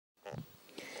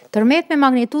Tërmet me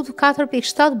magnitudë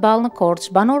 4.7 ball në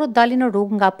Korçë, banorët dalin në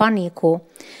rrugë nga paniku.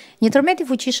 Një tërmet i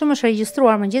fuqishëm është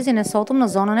regjistruar mëngjesin e sotëm në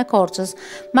zonën e Korçës.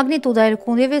 Magnituda e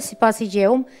lëkundjeve sipas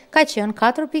Igjeum ka qenë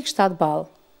 4.7 ball.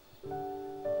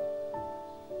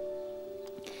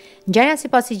 Ngjarja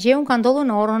sipas Igjeum ka ndodhur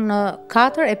në orën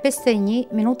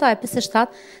 4:51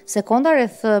 sekonda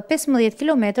rreth 15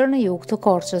 km në jug të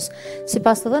Korçës.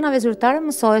 Sipas të dhënave zyrtare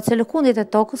mësohet se lëkundjet e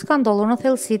tokës kanë ndodhur në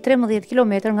thellësi 13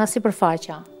 km nga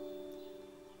sipërfaqja.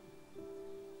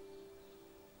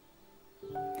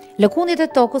 Lëkundjet e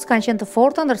tokës kanë qenë të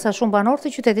forta, ndërsa shumë banorë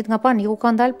të qytetit nga paniku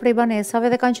kanë dalë prej banesave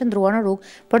dhe kanë qëndruar në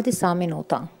rrugë për disa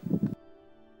minuta.